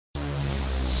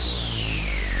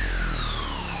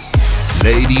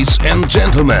Ladies and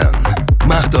Gentlemen,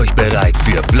 macht euch bereit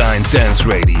für Blind Dance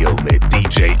Radio mit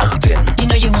DJ Artin. You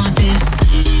know you want this.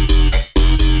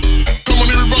 Come on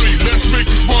everybody, let's make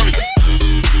this money.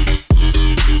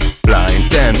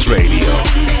 Blind Dance Radio.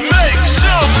 Make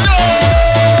some noise!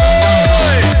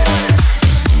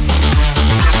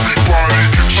 Everybody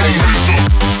get your hands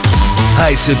up.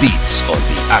 Heiße Beats und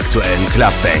die aktuellen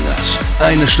Clubbangers.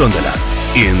 Eine Stunde lang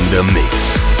in the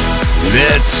Mix.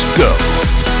 Let's go!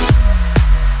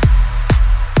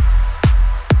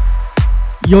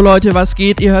 Jo Leute, was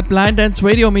geht? Ihr hört Blind Dance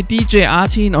Radio mit DJ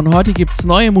Artin und heute gibt's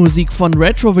neue Musik von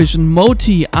Retrovision,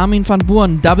 Moti, Armin van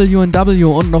Buuren, W&W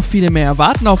und noch viele mehr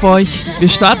warten auf euch. Wir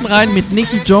starten rein mit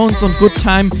Nicky Jones und Good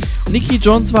Time. Nicky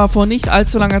Jones war vor nicht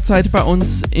allzu langer Zeit bei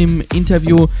uns im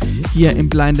Interview hier im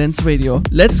Blind Dance Radio.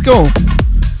 Let's go!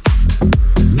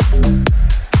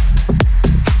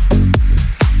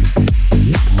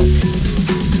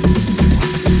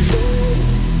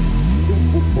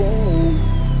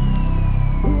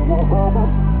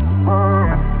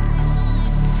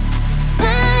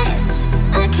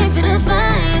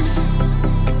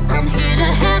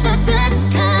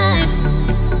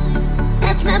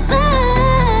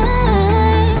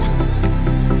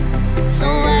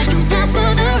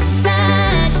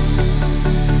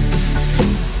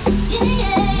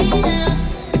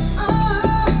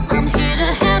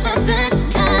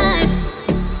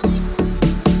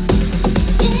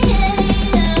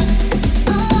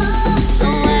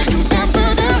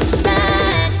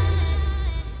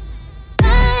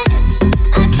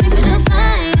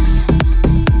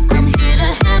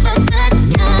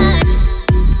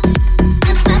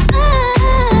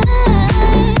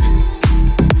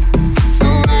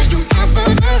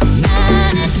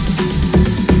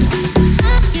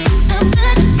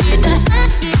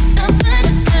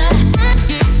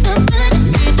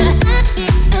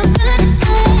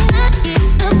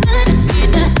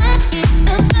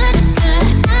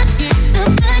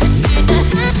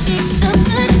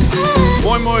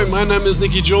 Mein Name ist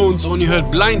Nicky Jones und ihr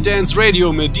hört Blind Dance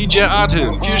Radio mit DJ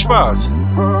Artin. Viel Spaß!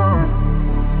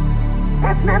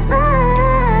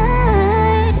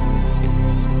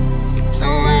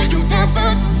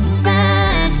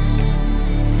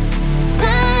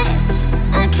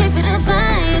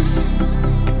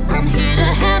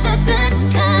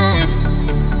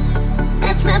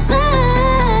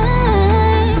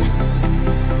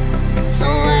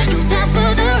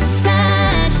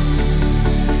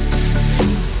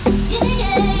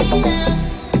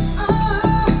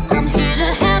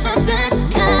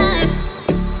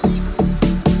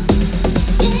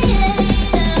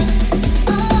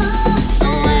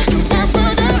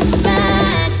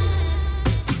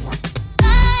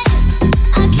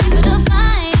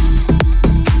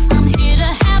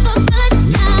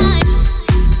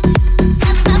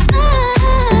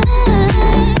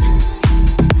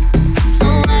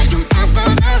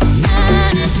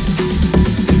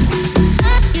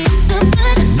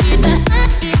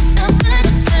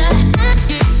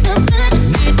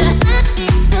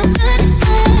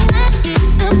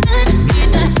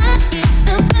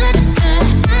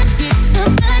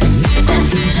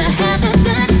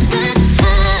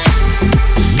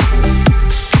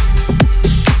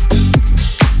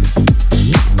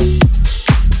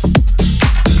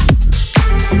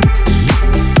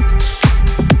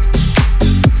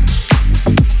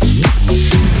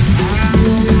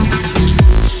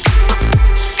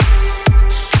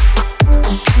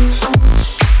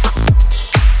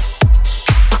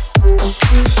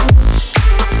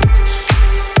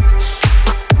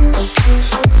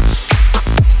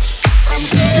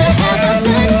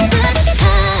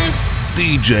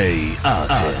 DJ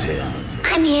Artin.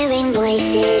 I'm hearing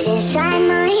voices inside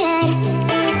my head.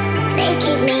 They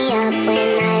keep me up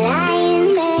when I lie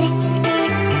in bed.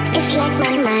 It's like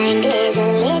my mind is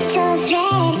a little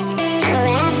thread,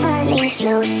 unraveling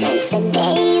slow since the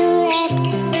day you left.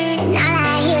 And all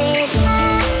I hear is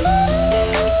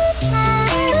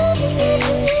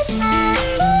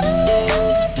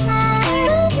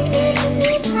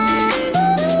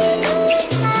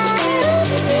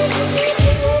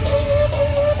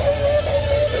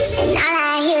and all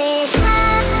I hear is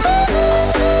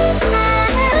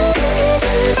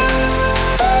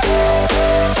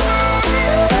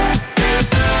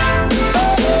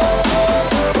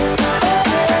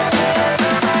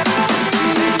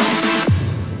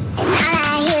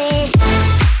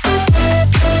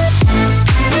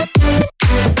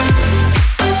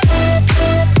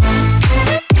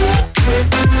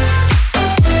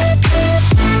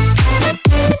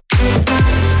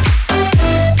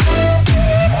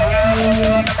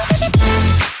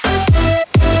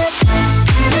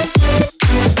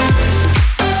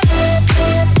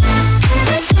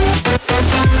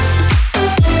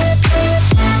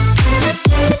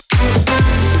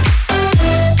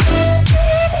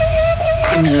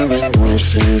hearing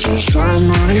voices inside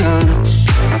my head,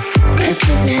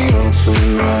 waking me up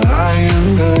when I lie in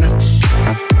bed.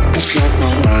 It's like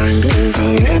my mind is a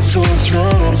little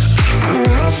thread,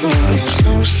 unraveling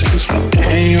slow since the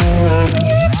day you left.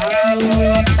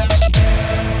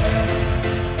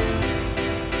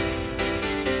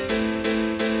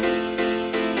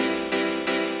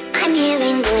 I'm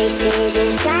hearing voices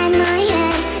inside my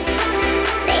head,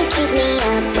 they keep me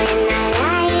up when I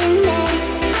lie in bed.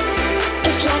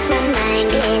 It's like my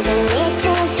mind is a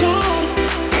little thread,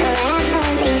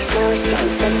 unraveling slow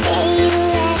since the day you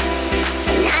left.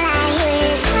 And all I hear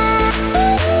is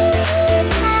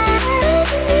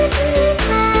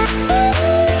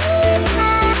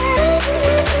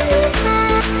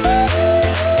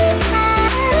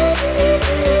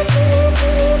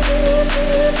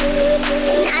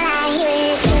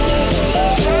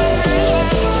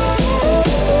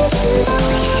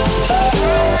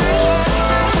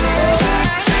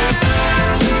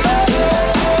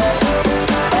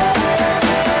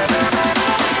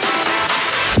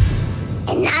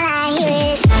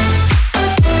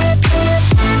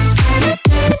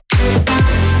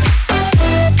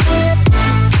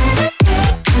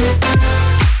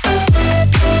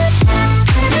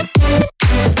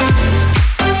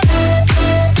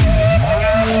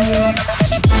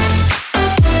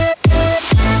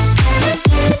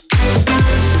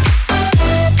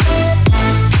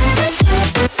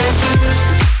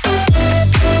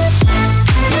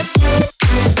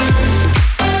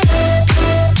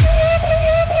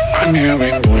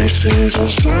voices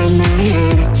inside my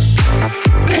head,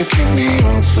 waking me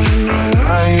up when I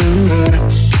lie in bed.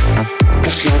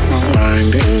 It's like my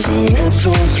mind is a little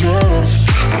thread,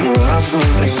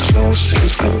 unraveling slow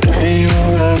since the day you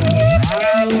left.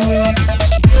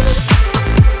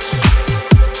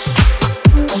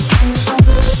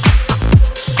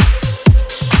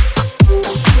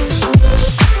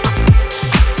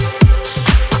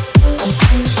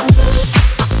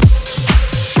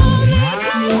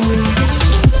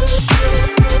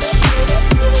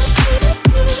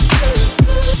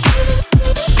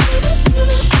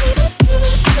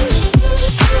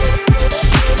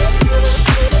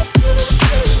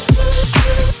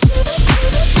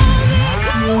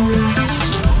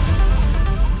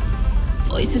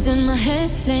 Voices in my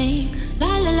head sing,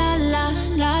 la la la la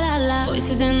la la la.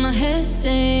 Voices in my head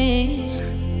sing,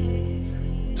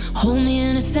 hold me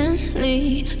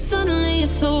innocently. Suddenly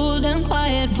it's so damn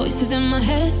quiet. Voices in my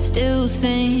head still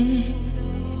sing.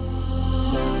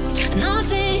 And I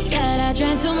think that I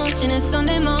drank too much and it's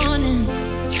Sunday morning.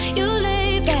 You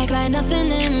lay back like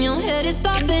nothing in your head is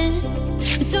popping.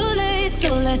 It's too late,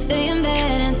 so let's stay in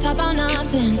bed and talk about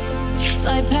nothing. It's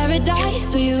like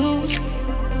paradise for you.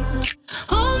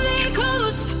 Hold me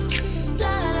close,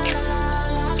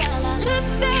 let's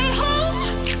stay home.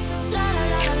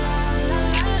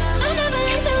 I never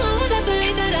believed that I would, I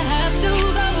believe that I have to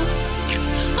go.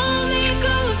 Hold me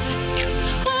close,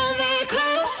 hold me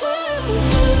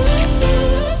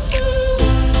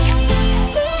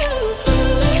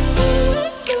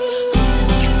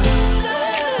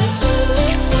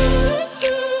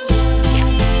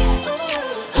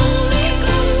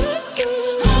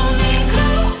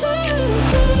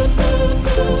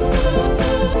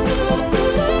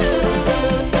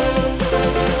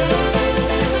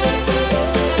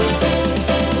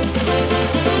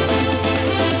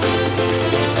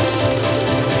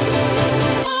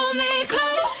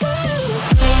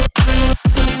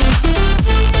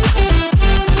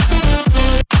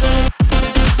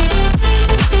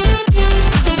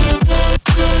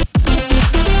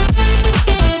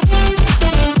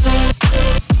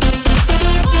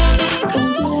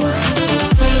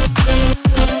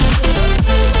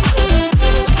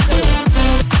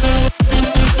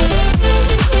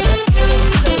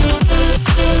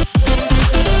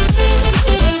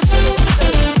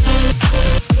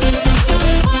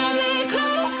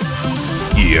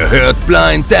Hört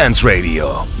Blind Dance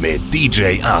Radio mit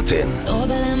DJ Artin.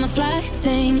 Doorbell and my flight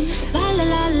sings, la la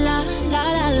la la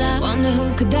la la la. Wonder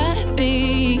who could that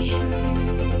be?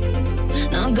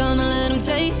 Not gonna let him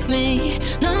take me.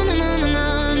 No, no, no, no,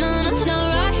 no, no, no, no.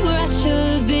 Right where I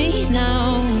should be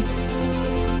now.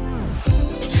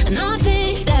 And I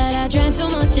think that I drank too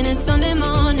much and it's Sunday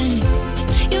morning.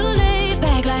 You lay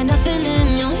back like nothing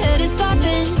in your head is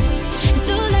popping. It's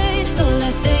too late, so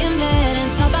let's stay in bed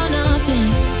and talk about nothing.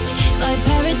 It's like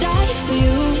paradise for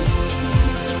you.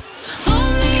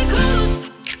 Hold me close,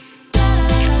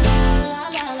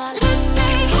 let's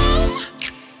stay home.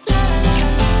 I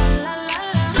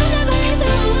never believed that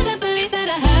I would, I believe that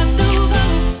I have to go.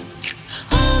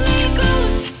 Hold me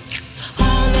close,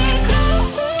 hold me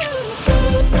close.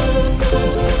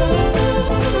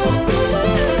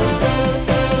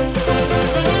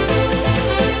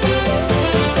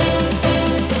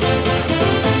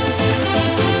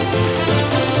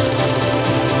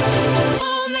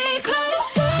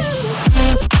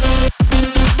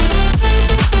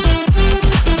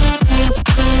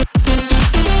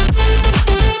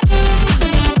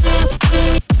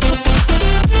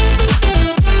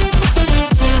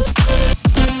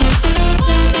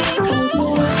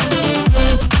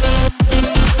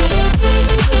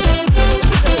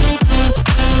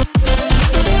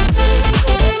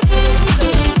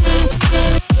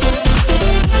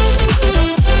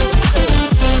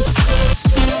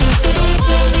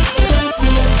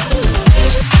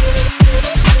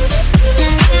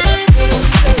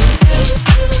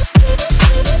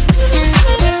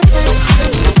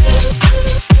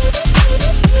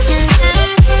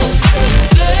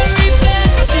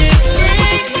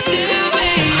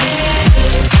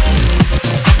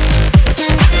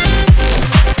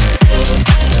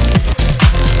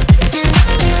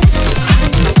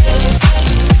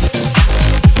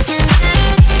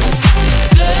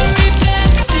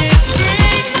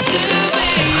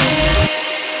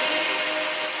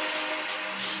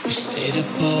 We stayed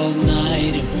up all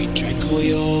night and we drank all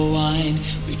your wine.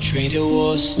 We traded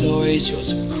war stories,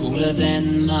 yours are cooler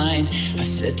than mine. I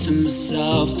said to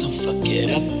myself, don't fuck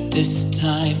it up this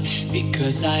time,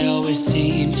 because I always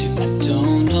seem to, I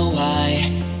don't know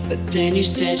why. But then you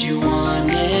said you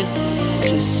wanted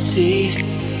to see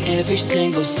every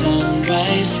single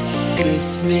sunrise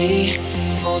with me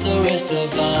for the rest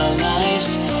of our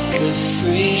lives. We're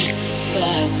free,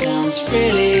 that sounds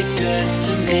really good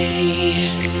to me.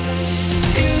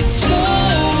 You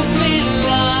told me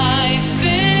life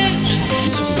is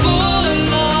so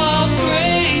full of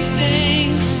great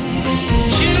things.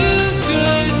 You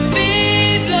could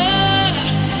be the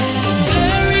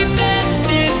very best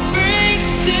it brings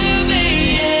to me,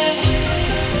 yeah.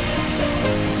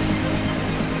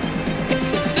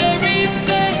 The very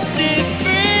best it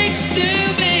brings to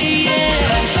me, yeah.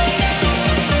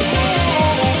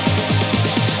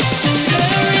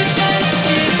 Very best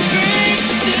it brings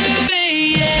to me,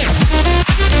 yeah.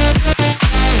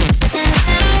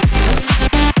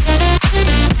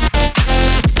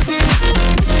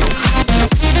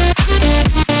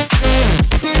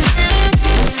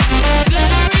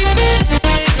 Very best it brings to me, yeah. Very best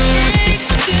it brings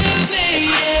to me,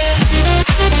 yeah.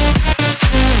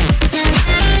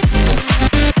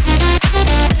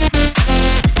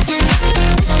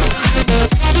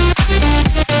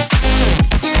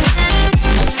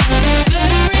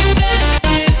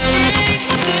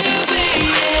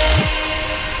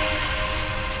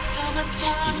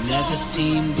 You never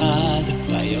seem bothered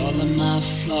by all of my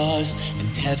flaws, and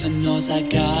heaven knows I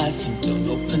got some. Don't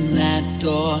open that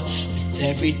door. With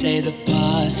every day that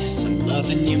passes, I'm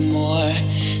loving you more.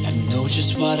 I know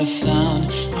just what I found,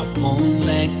 I won't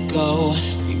let go.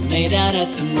 We made out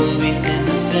at the movies in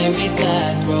the very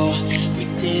back row. We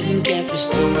didn't get the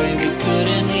story, we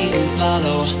couldn't even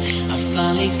follow. I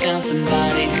finally found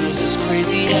somebody who's as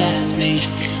crazy as me,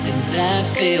 and that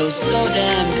feels so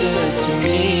damn good to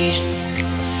me.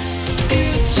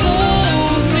 You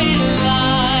told me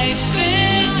life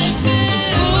is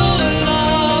full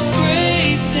of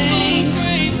great things.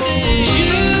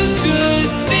 You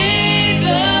could be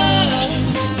the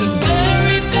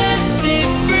very best it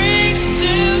brings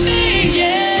to me,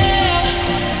 yeah.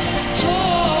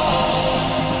 Oh,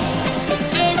 the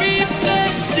very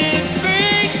best it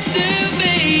brings to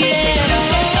me, yeah.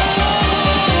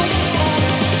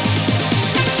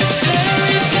 The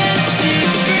very best it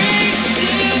brings to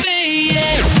me,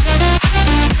 yeah. Very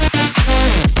best it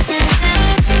brings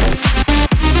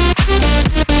to me, yeah.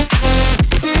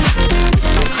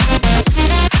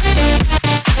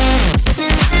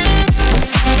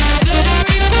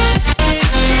 Very best it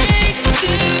brings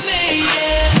to me,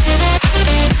 yeah.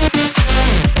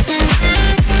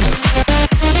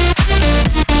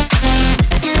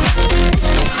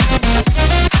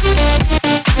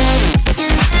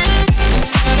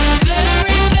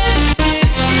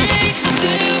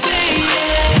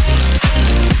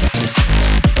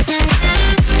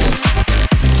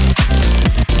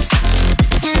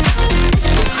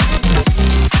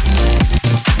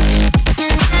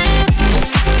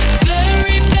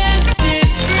 Very best it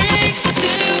brings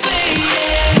to me,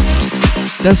 yeah.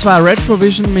 Das war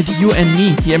Retrovision mit You and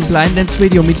Me hier im Blind Dance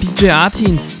Video mit DJ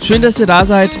Artin. Schön, dass ihr da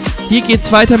seid. Hier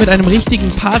geht's weiter mit einem richtigen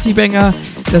Partybanger.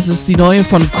 Das ist die neue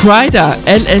von Kryder,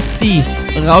 LSD.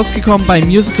 Rausgekommen bei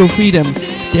Musical Freedom.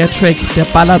 Der Track, der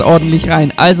ballert ordentlich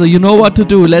rein. Also, you know what to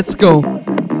do. Let's go.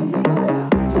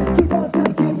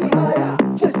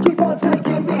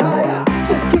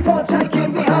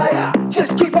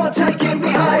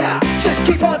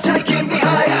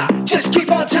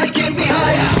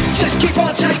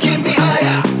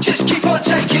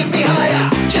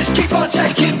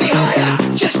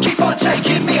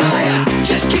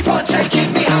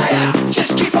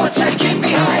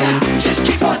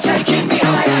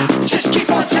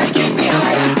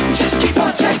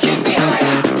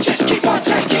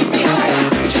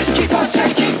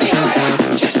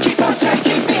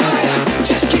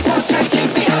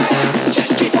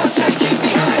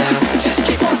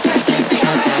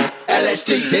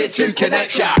 LSD's here to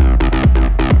connect ya.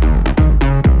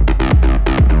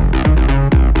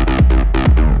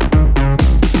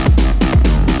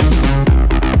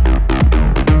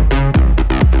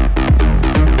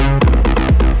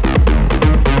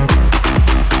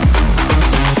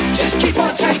 Just keep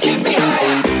on taking me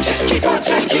higher. Just keep on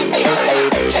taking me higher.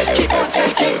 Just keep on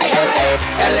taking me higher.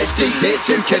 LSD's here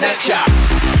to connect ya.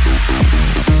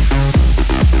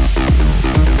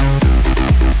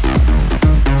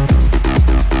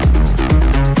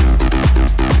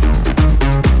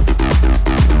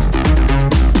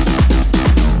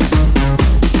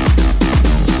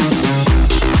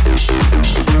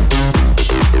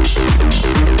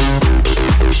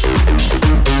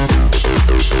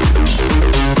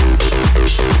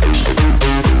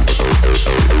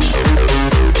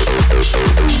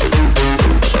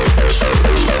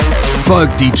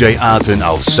 Folgt DJ Arten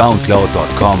auf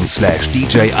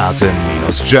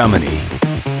soundcloud.com/djarten-germany.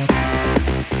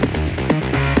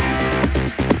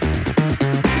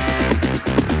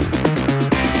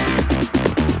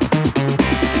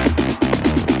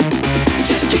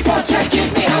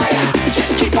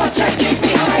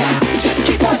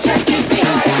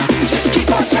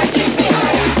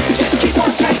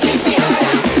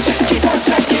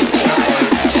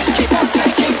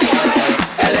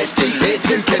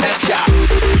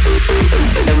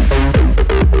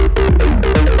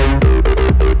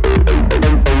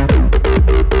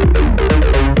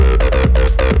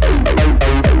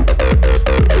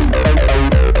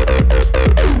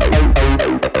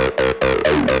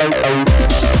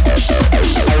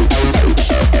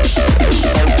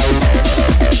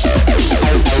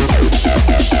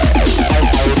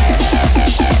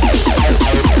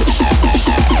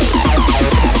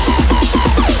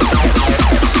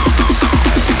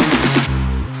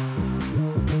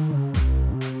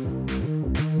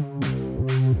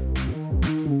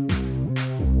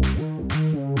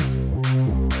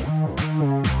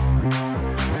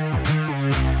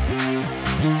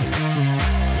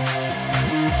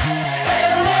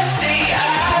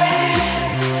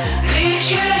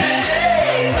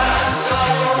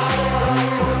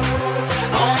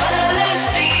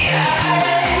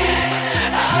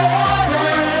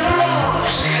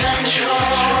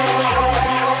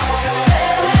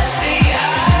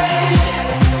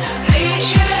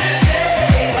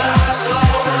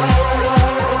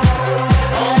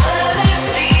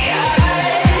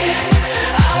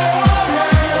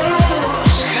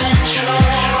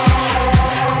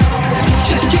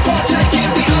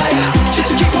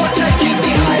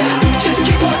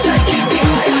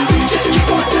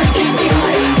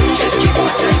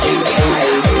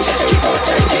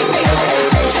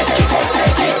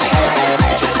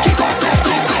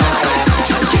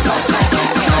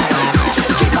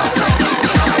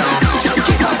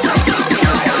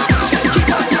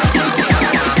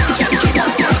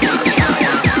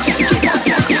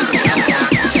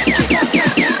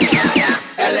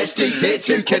 Here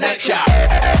to connect ya.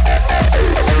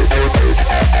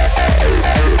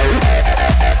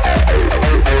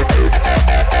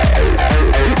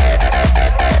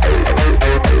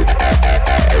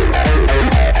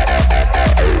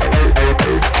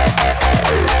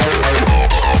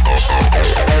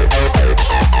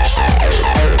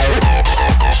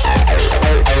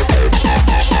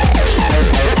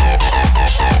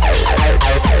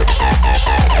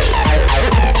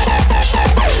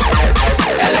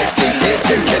 LSD here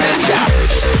to connect ya.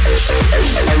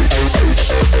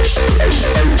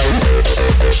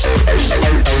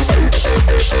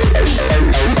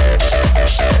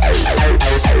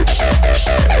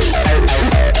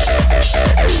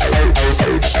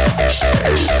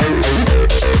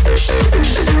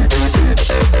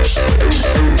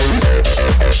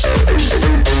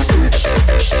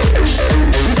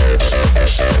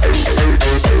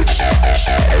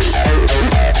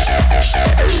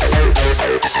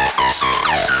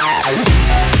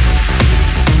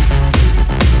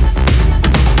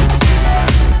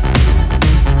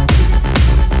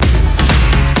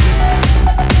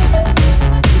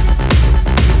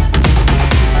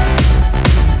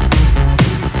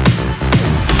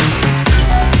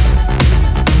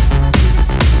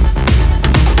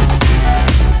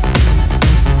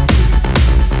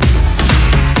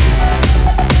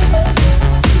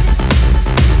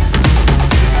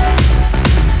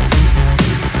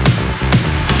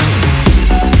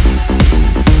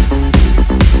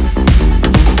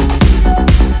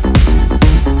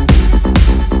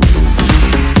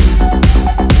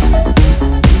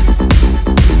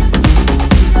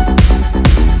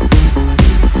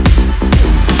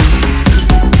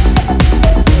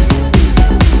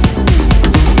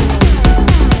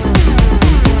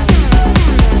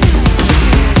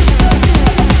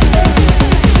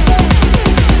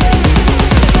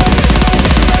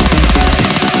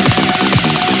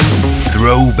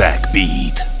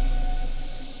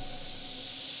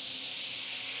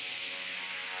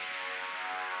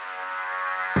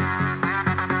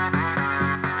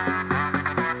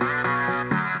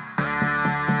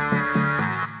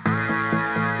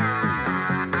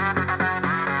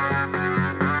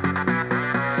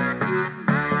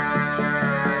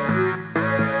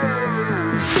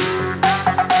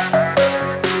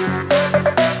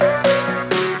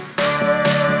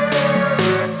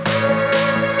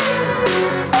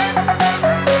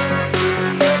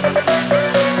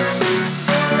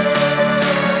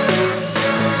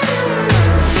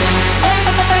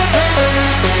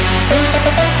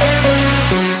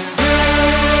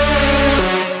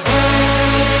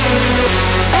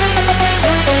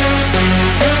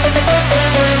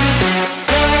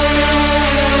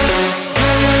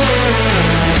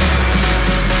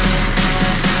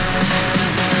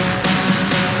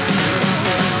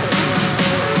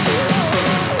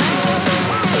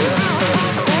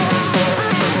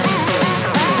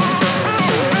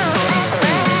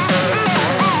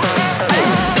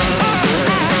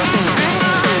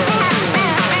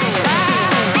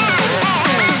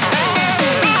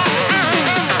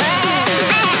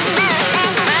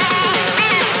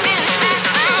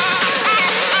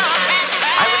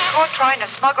 trying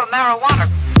to smuggle marijuana.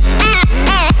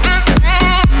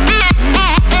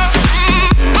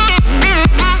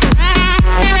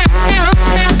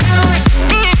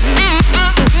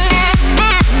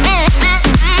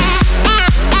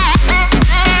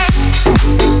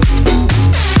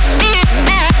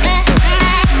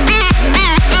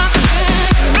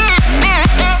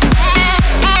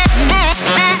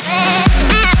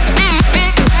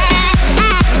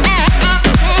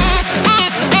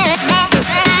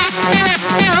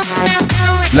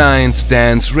 Blind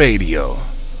Dance Radio.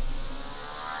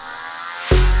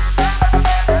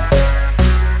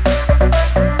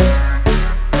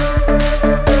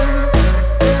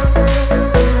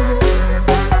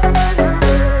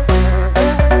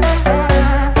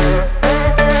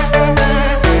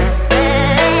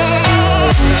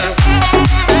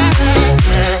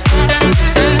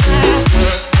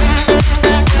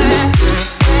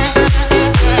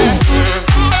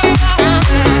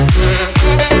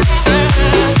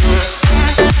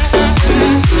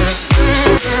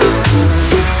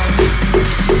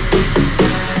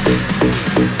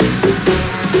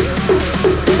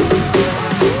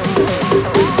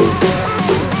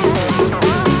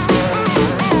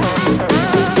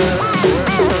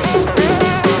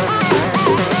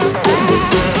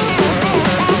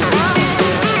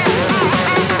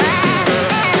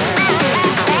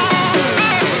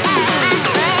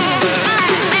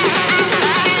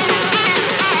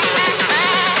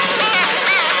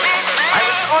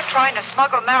 Trying to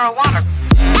smuggle marijuana.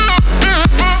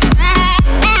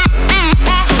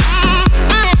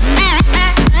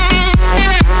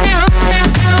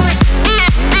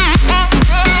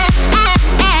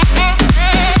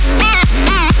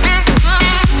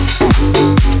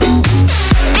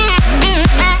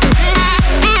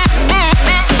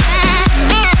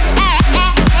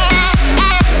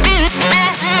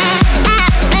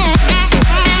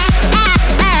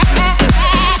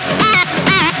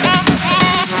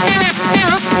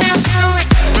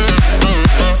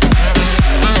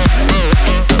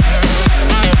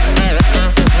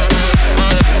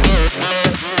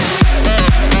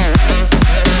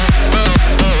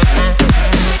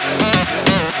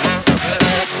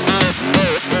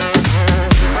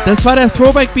 Das war der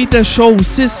Throwback-Beat der Show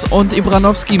Sis und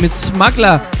Ibranowski mit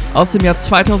Smuggler aus dem Jahr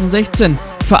 2016.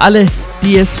 Für alle,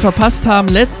 die es verpasst haben,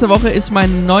 letzte Woche ist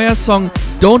mein neuer Song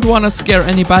Don't Wanna Scare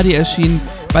Anybody erschienen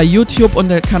bei YouTube und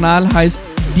der Kanal heißt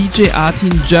DJ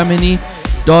Artin Germany.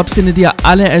 Dort findet ihr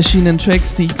alle erschienenen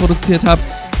Tracks, die ich produziert habe.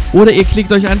 Oder ihr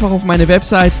klickt euch einfach auf meine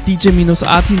Website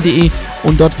dj-artin.de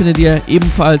und dort findet ihr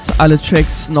ebenfalls alle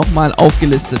Tracks nochmal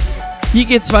aufgelistet. Hier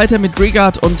geht's weiter mit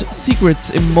Brigard und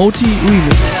Secrets im Moti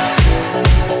Remix.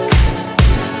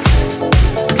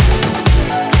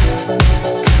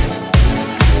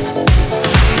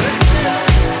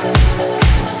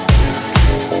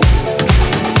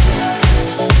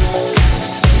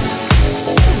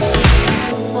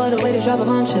 What a way to drop a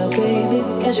bombshell, baby.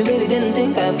 Guess you really didn't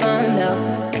think I'd find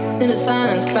out. In the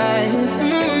silence, crying.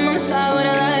 On the side where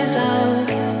the lights out.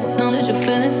 Know that you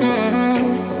feel it.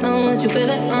 Know that you feel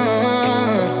it.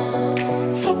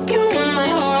 Fuck you in my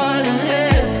heart and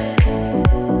head.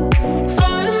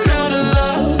 Falling out of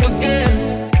love again.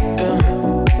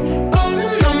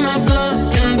 Rolling on my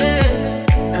blunt in bed.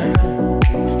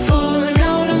 Falling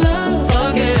out of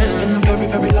love again. It's been a very,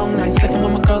 very long night. Sitting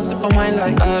with my girl, sipping wine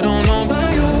like I don't know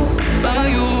about you, about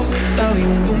you, about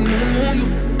you, you.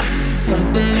 There's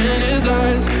something in his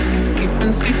eyes. He's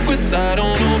keeping secrets. I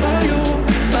don't know about you,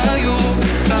 about you,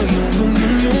 about you,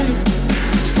 you.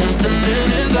 There's something in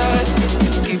his eyes.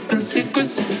 He's keeping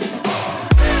secrets.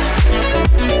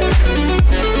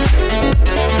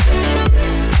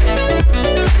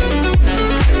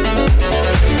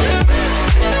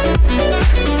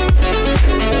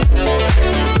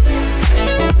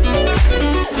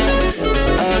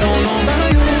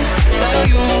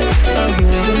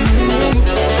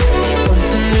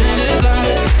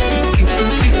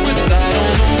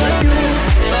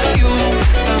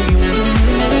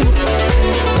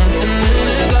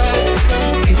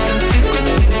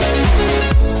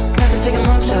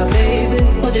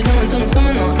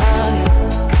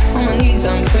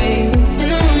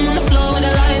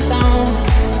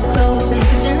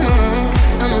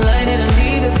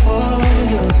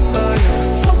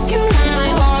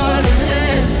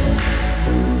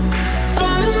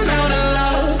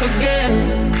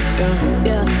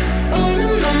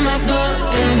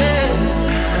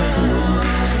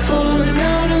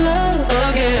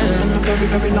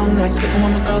 Very long night, sitting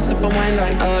with my girl, sipping wine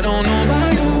like I don't know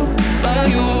about you, about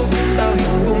you, about you.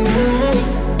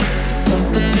 There's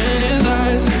something in his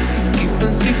eyes. He's keeping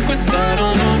secrets. I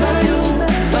don't know about you,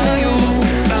 about you,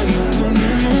 about you.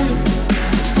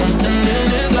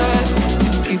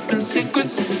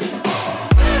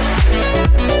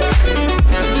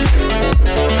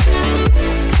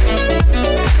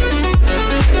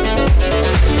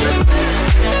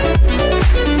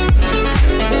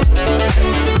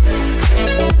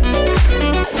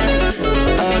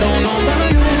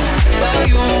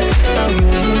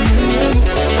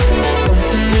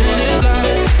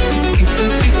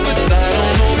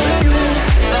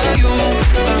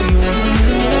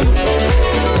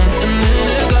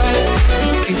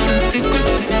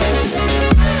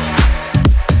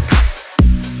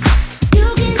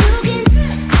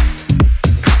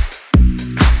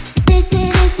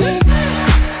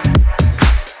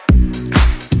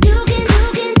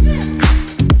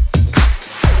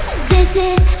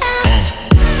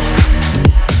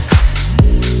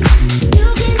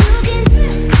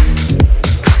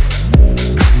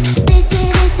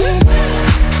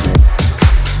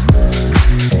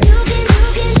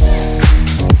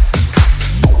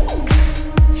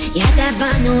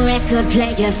 record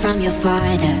player from your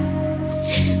father.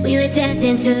 We were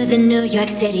dancing to the New York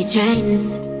City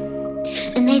trains,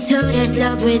 and they told us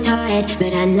love was hard,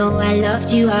 but I know I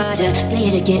loved you harder. Play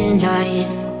it again,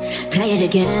 life, play it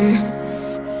again.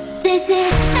 This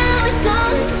is our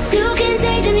song. You can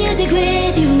take the music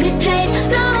with you. It plays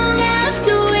long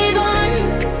after we're gone.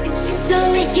 So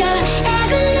if you're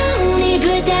ever lonely,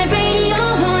 put that radio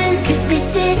on, 'cause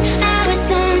this is our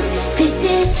song. This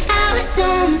is our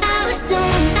song. Our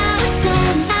song. Our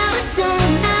song. Our song.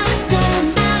 Our song.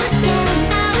 Our song.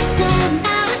 Our song.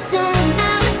 Our song.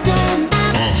 Our song.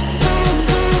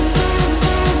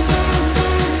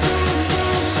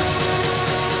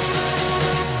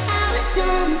 Our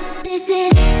song. This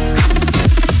is.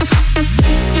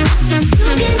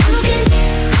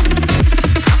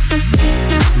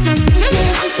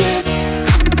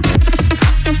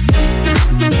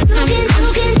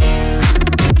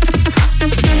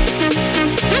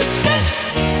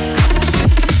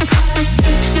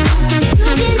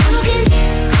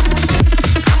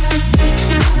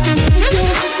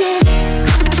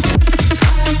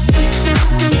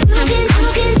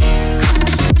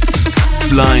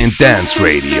 Blind Dance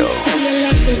Radio. Will you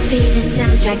let this be the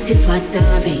soundtrack to our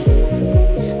story?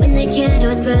 When the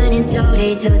candle's burning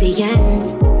slowly to the end,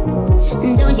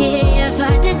 don't you hear your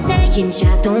father saying,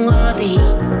 child, don't worry.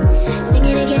 Sing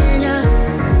it again, oh,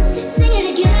 sing it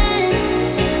again.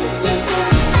 This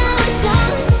is our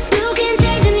song. You can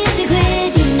take the music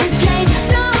with you. It plays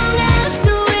long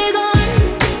after we're gone.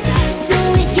 So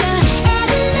if you're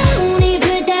ever lonely,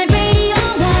 put that radio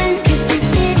on, 'cause this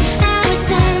is our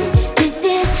song. This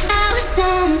is our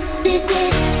song. This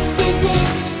is our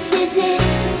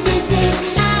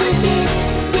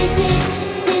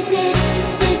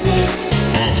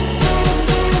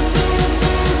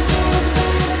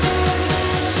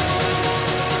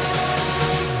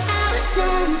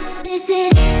song. This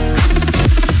is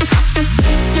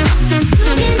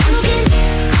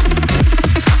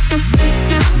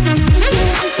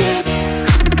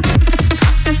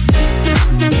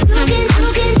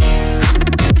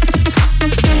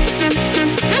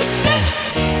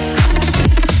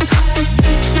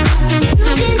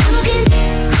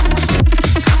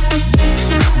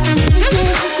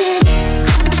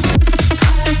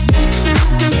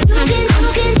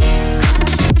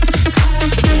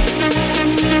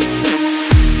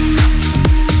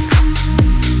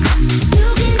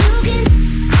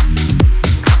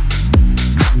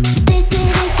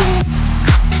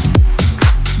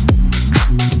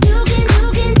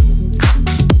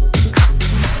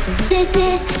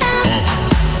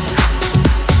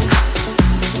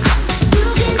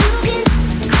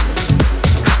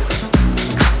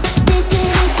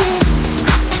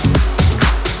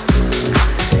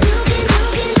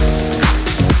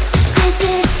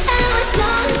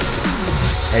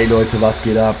Hey Leute, was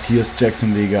geht ab? Hier ist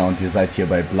Jackson Vega und ihr seid hier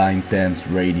bei Blind Dance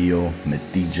Radio mit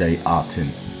DJ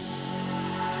Artin.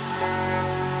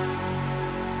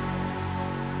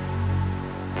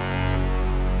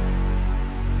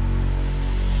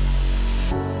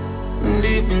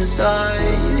 Deep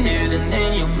inside, hidden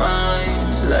in your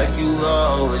mind, like you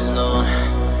always know.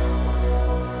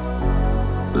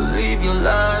 Believe your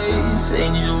lies,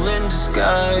 angel in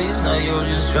disguise, now you're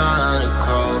just trying to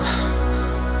crawl.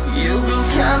 You built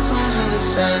castles in the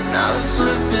sand, now it's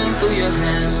slipping through your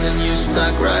hands, and you're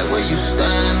stuck right where you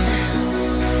stand.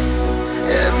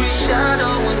 Every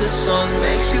shadow in the sun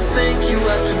makes you think you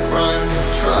have to run.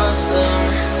 Trust them.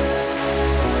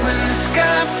 When the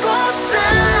sky falls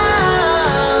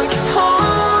down, keep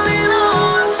holding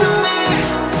on to me.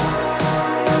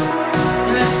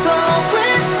 There's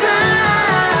always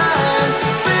time to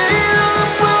build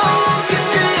broken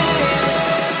dreams.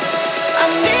 I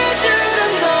need you to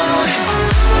know.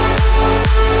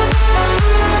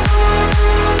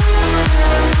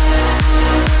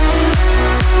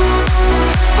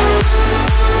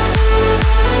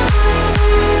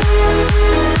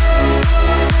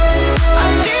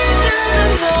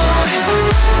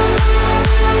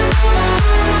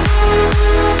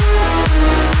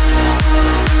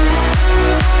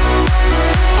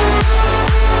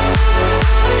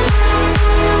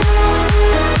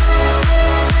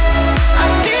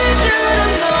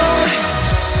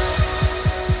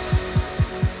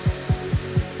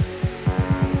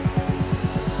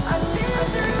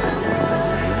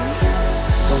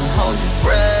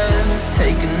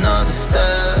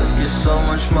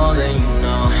 More than you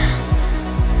know.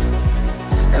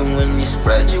 And when you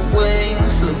spread your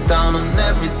wings, look down on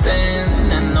everything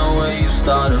and know where you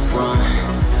started from.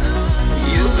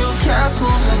 You built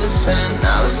castles in the sand,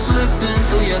 now it's slipping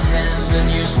through your hands, and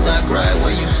you're stuck right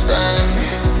where you stand.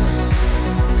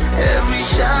 Every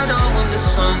shadow in the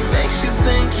sun makes you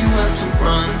think you have to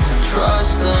run.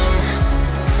 Trust them.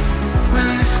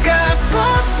 When the sky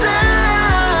falls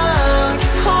down,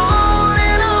 keep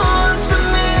holding on to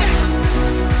me.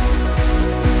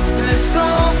 There's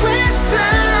always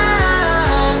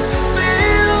time to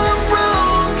build a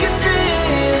broken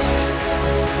dream.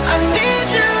 I need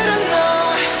you to know.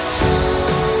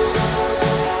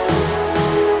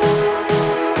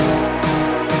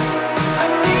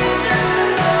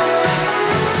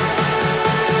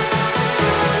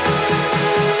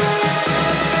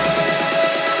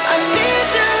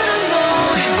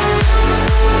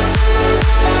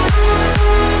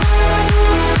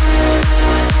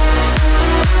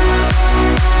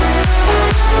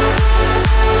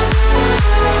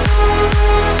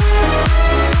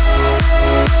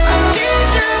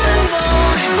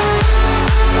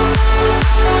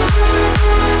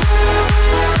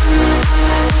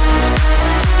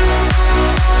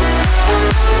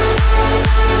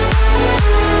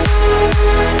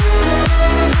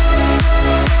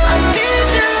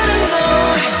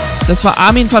 Das war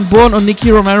Armin van Buuren und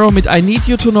Nicky Romero mit I Need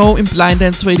You To Know im Blind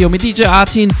Dance Radio mit DJ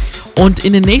Artin. Und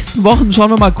in den nächsten Wochen, schauen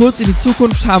wir mal kurz in die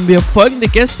Zukunft, haben wir folgende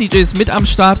Guest-DJs mit am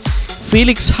Start.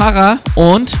 Felix Harrer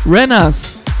und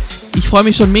Renners. Ich freue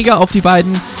mich schon mega auf die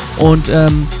beiden und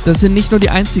das sind nicht nur die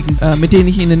einzigen, mit denen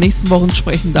ich in den nächsten Wochen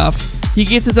sprechen darf. Hier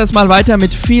geht es jetzt erstmal weiter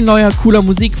mit viel neuer, cooler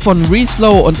Musik von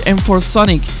Reslow und M4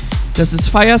 Sonic. Das ist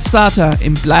Firestarter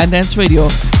im Blind Dance Radio.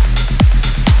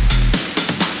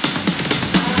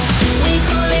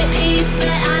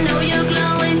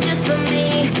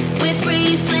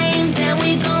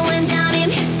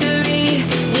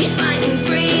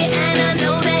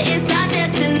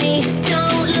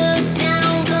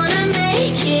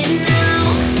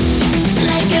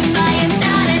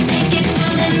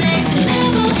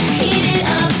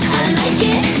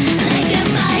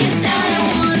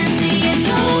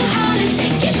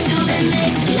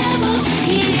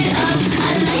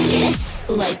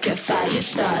 Like a fire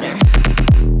starter.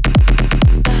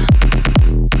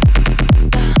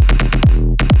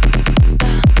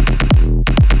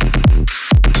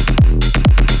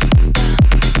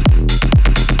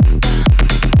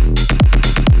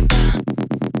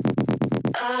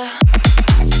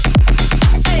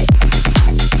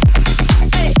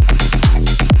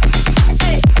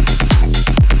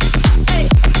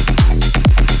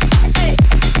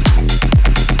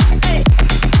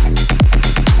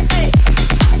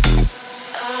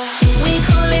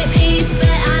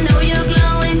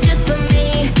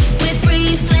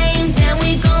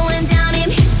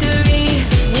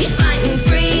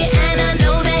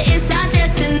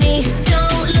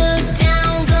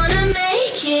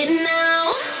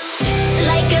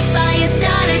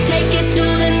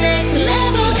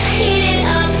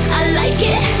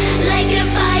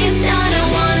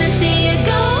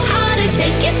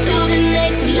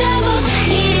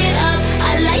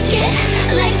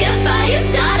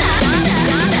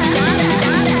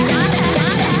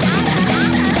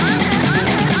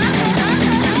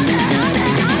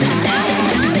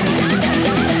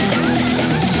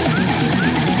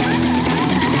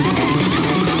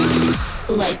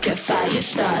 Like a fire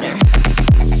starter.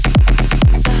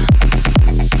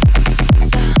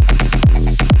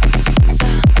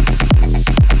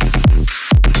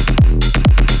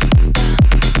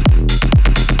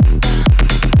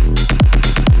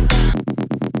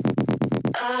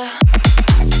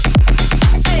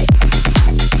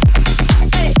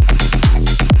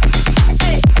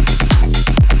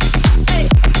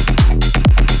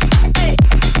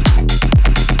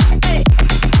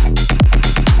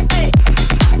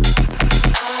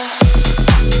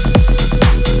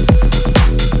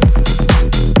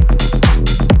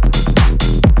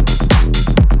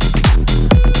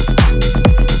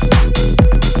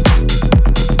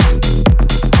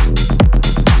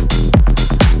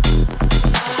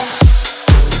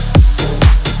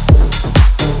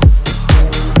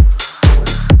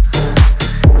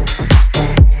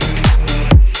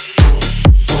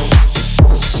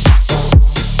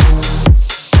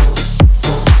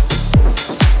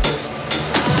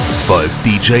 Folgt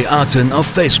DJ Artin auf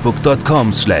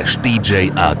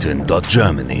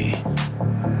facebook.com/djartin.germany.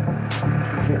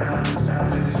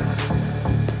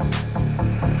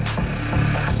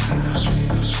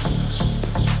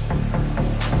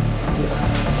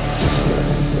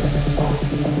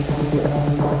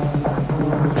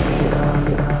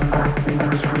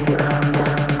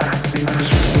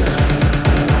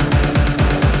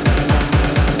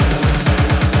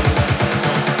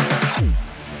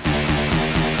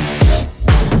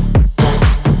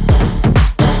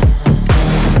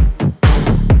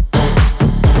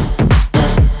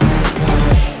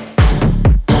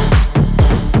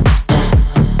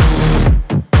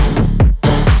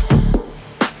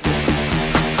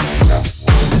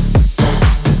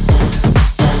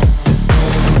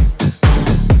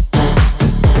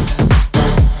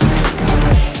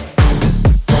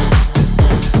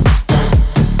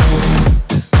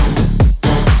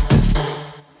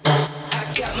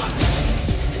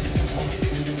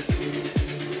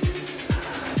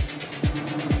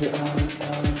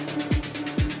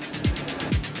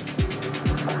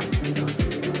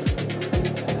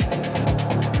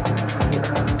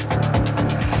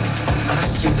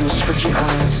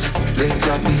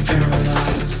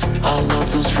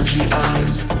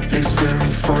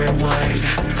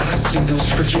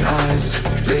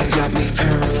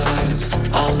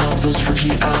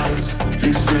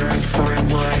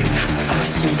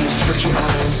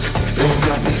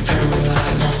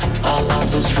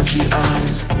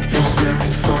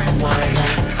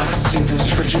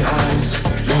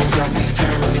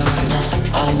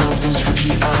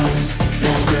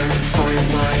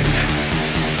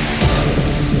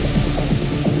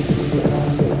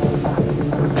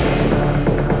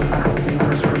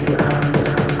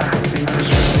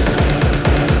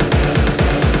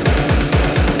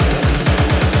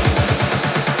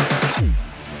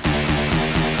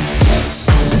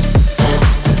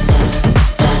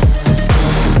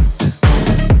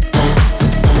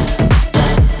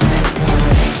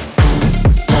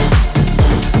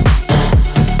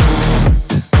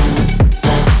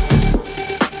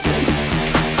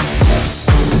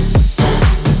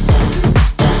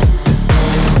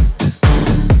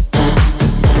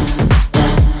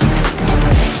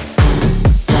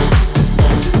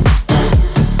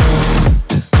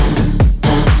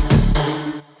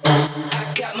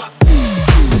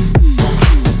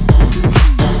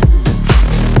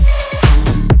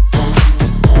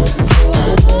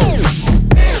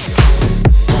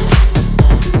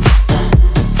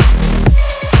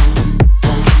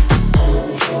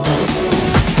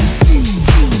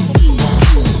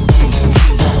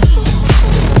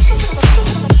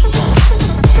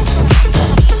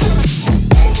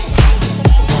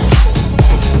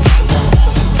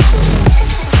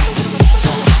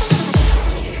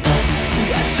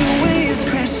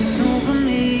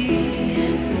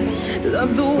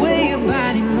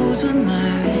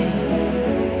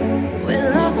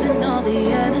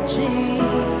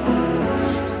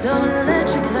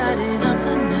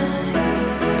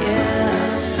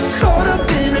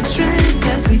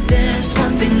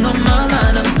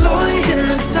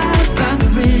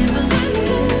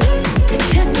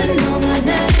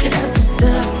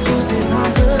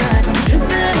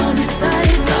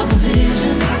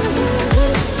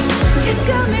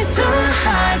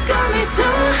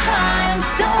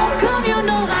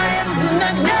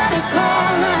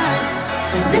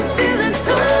 This feeling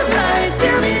so right,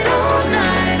 feel it all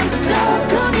night. I'm so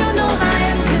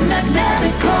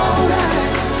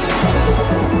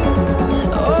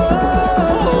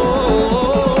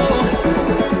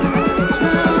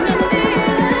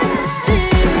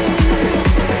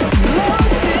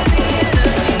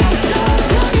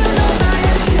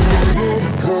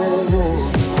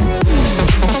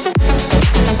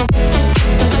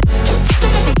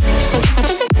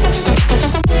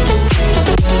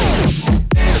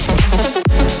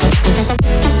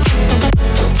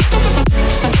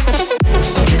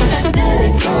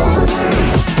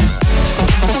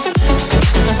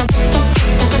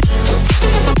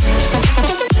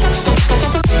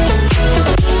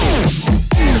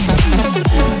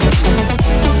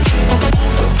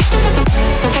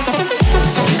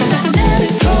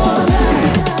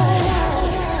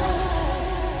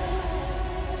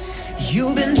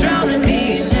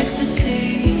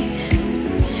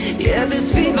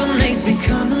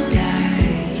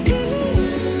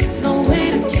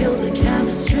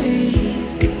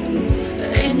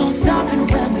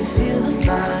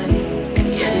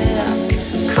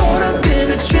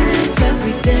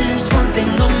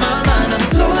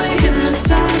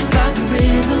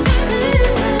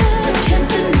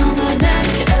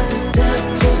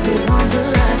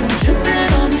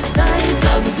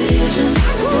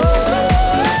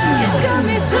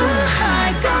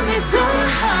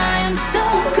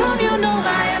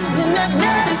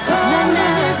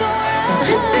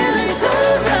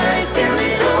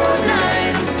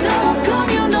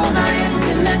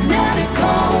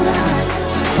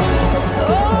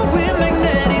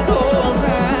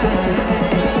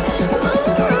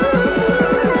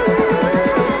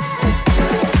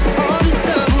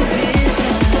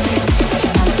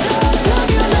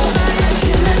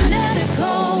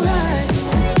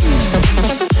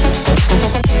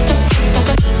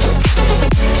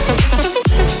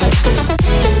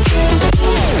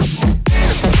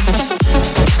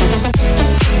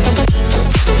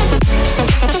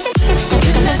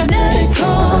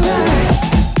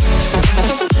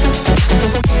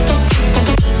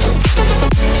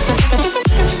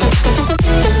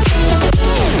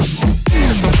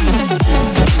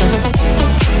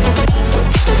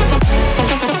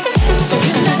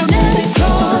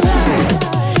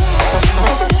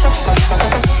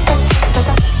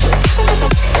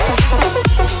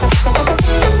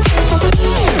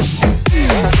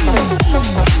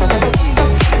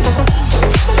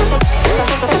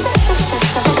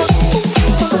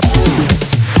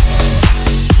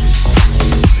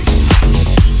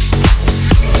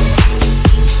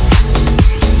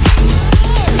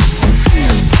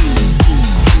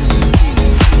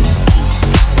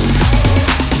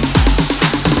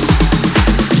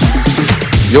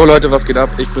Jo Leute, was geht ab?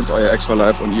 Ich bin's, euer Ex for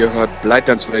Life und ihr hört Blind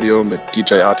Dance Radio mit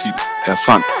DJ Artin. Have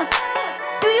fun!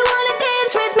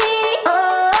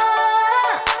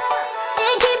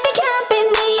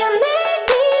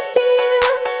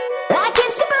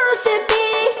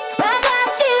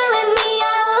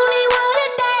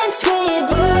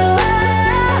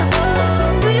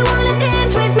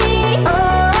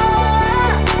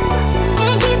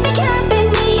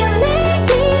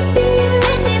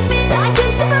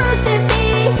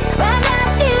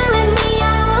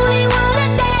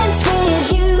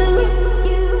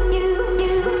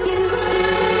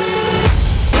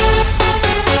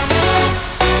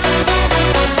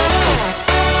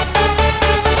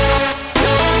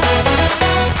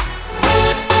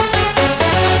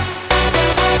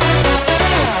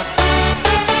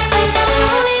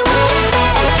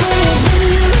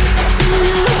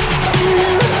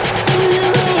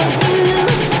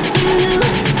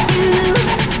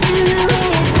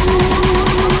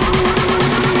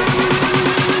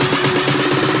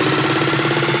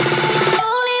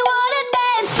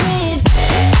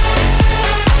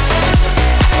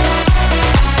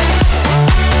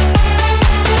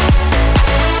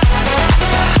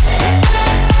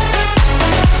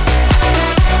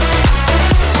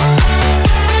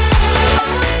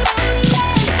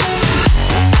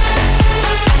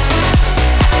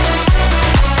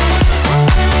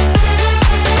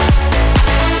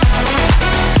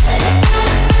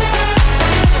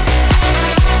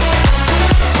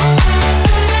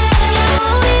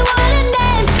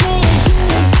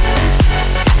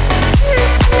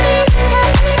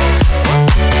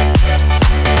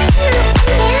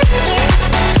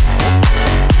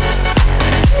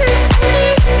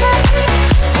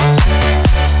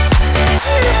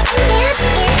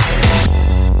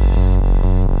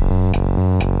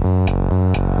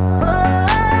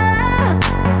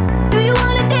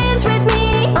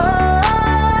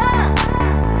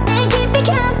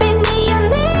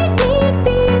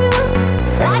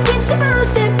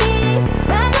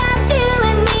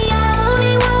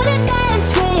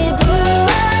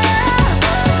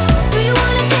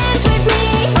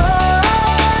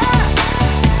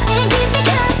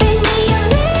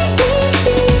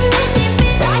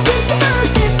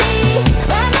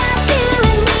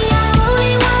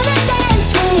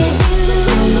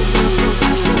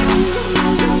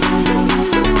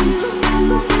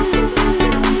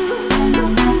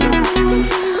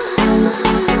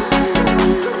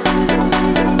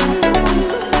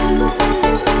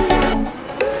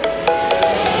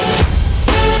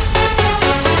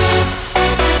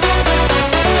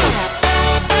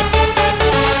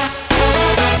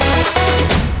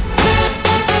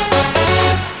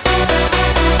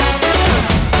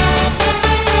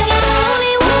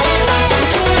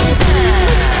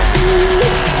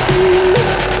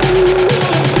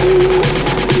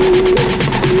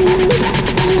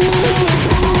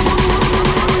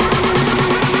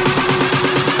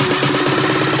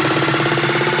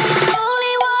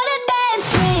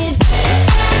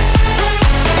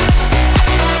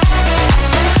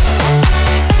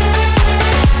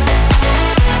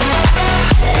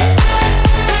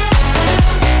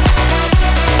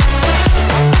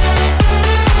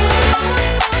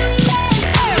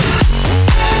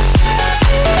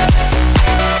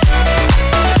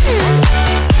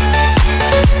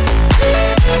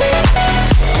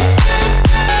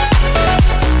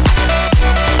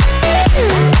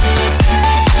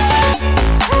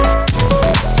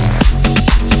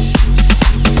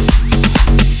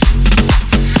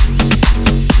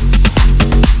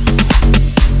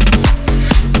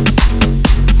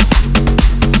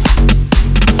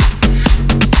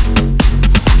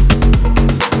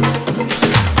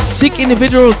 Sick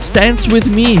Individuals Dance With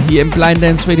Me hier im Blind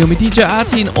Dance Radio mit DJ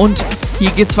Artin und hier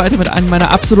geht's weiter mit einem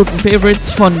meiner absoluten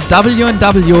Favorites von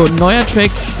W&W, neuer Track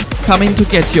Coming to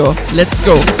Get You. Let's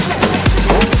go!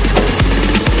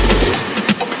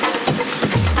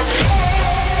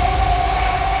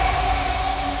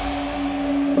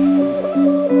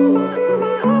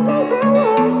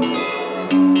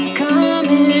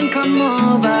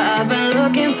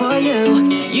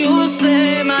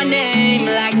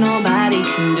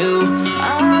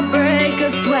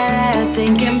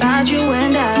 Thinking about you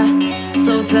and I.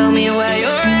 So tell me where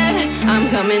you're at. I'm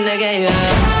coming to get you.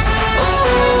 Oh,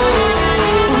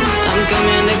 I'm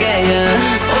coming to get you.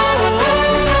 Oh,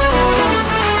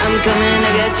 I'm coming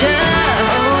to get you.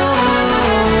 Oh,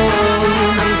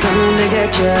 I'm coming to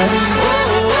get you.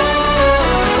 Oh,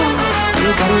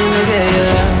 I'm coming to get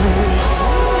you.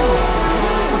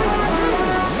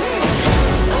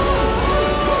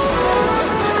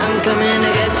 I'm coming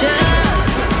to get you.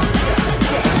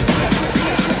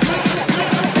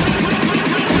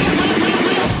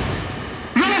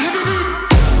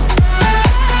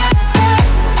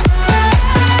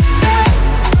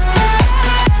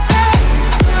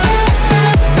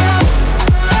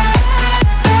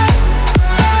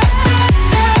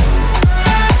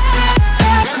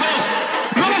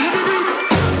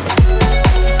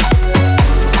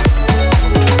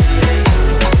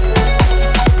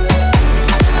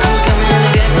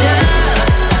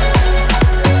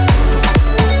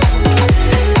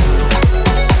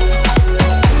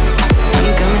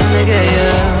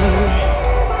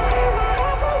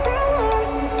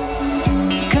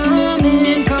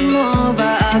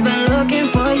 I've been looking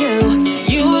for you.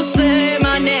 You will say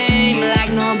my name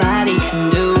like nobody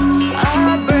can do.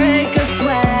 I break a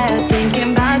sweat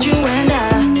thinking about you and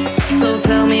I. So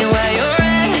tell me where you're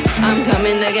at. I'm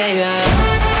coming to get you.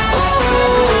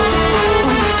 Oh,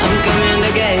 I'm coming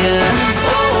to get you.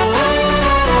 Oh,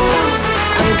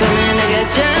 I'm coming to get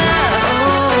you.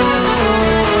 Oh,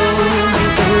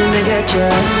 I'm coming to get you.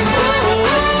 Oh,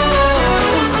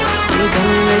 I'm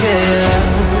coming to get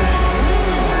you.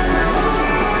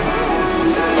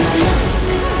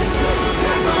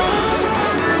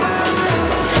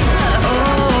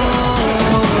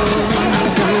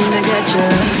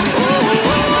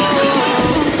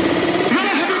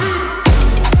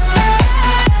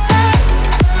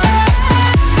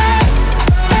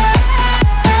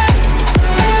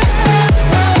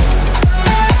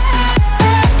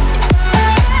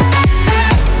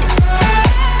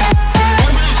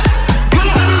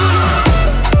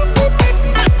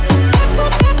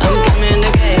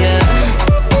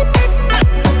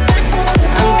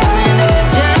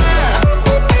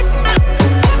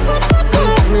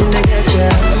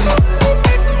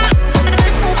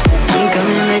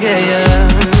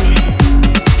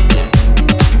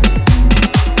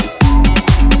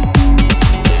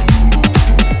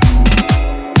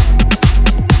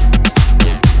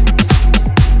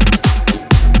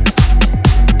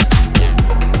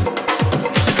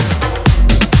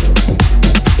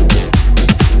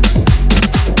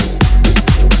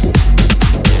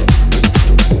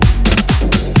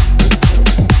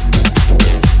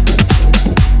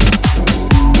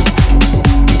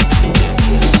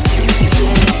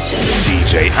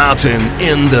 Martin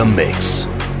in the mix.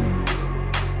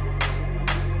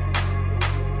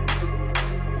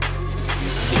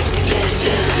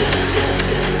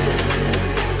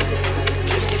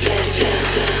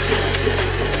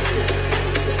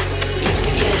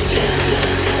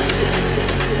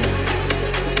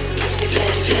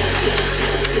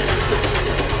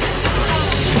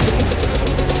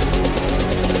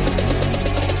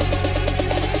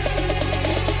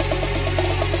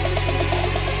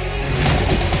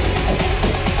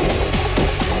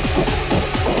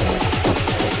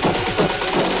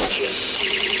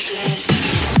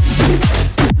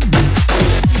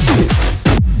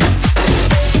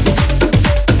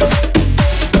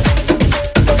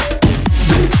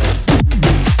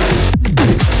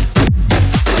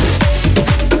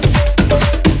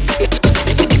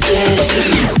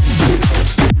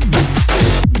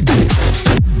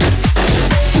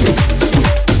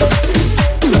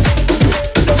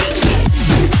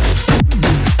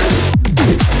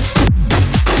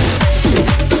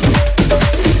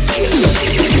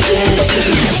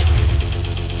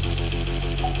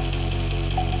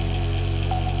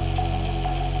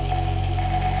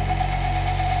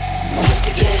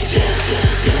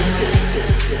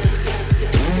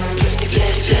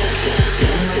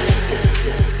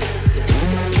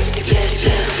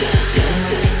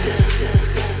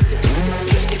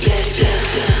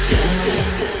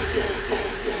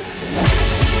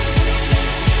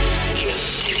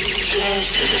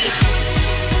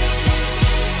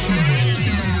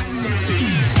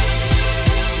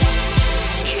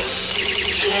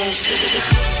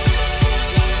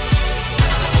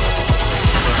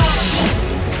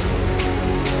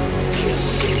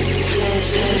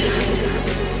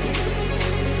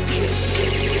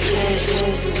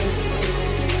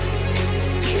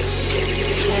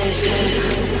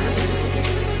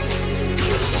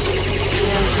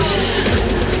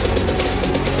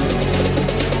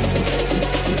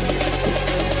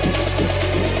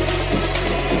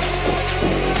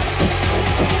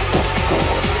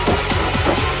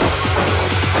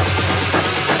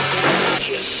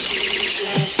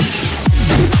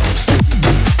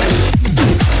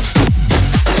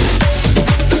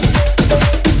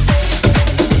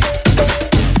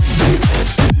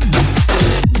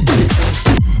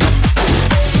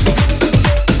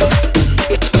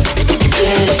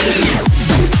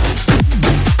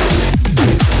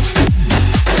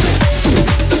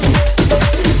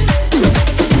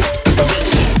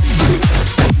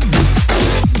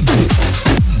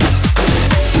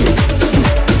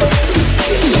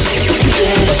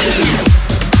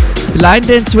 Blind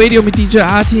Dance Radio mit DJ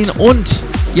Artin und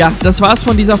ja, das war's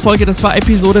von dieser Folge, das war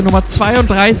Episode Nummer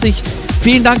 32.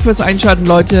 Vielen Dank fürs Einschalten,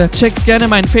 Leute. Checkt gerne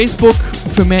mein Facebook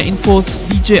für mehr Infos,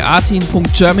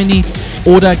 djartin.germany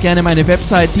oder gerne meine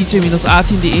Website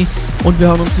dj-artin.de und wir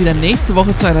hören uns wieder nächste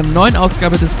Woche zu einer neuen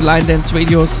Ausgabe des Blind Dance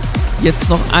Radios. Jetzt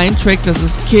noch ein Track, das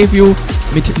ist K-View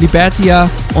mit Libertia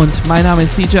und mein Name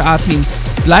ist DJ Artin.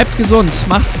 Bleibt gesund,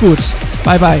 macht's gut,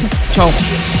 bye bye, ciao.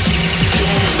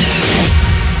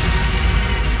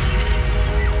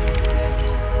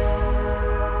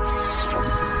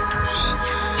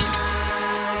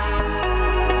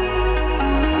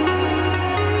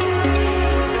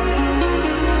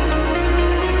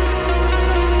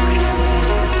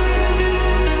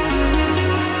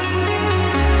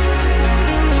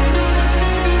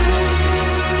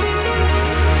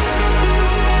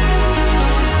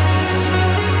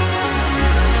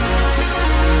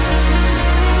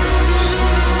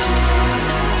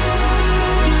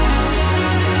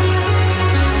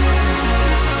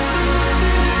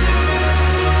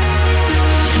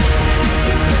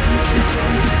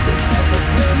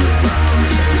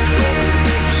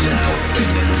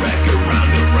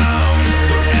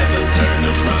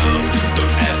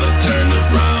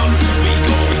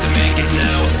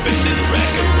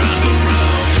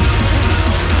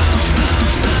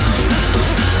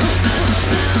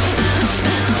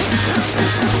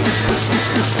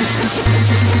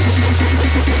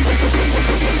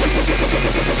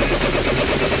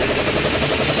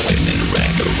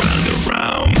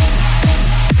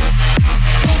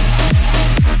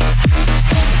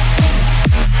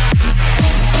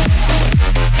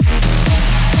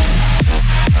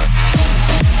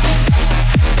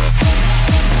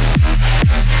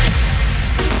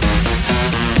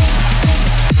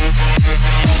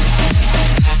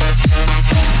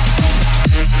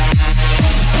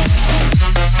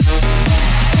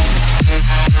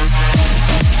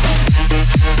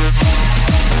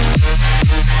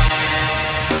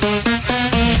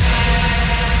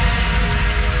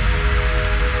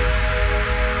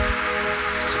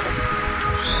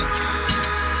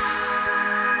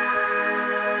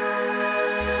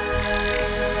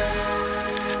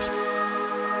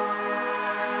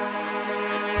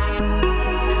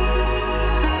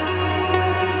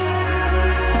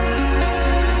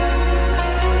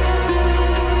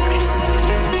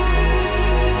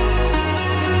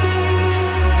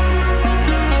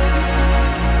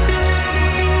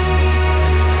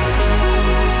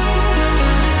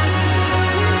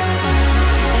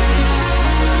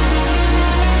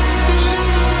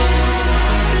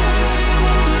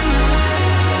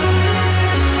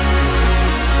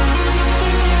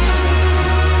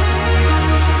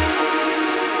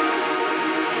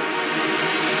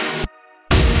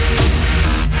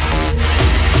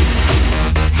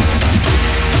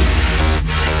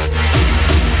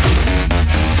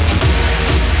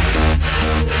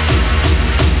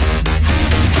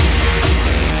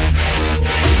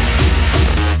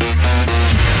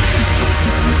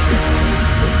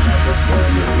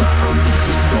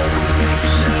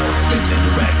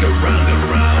 around.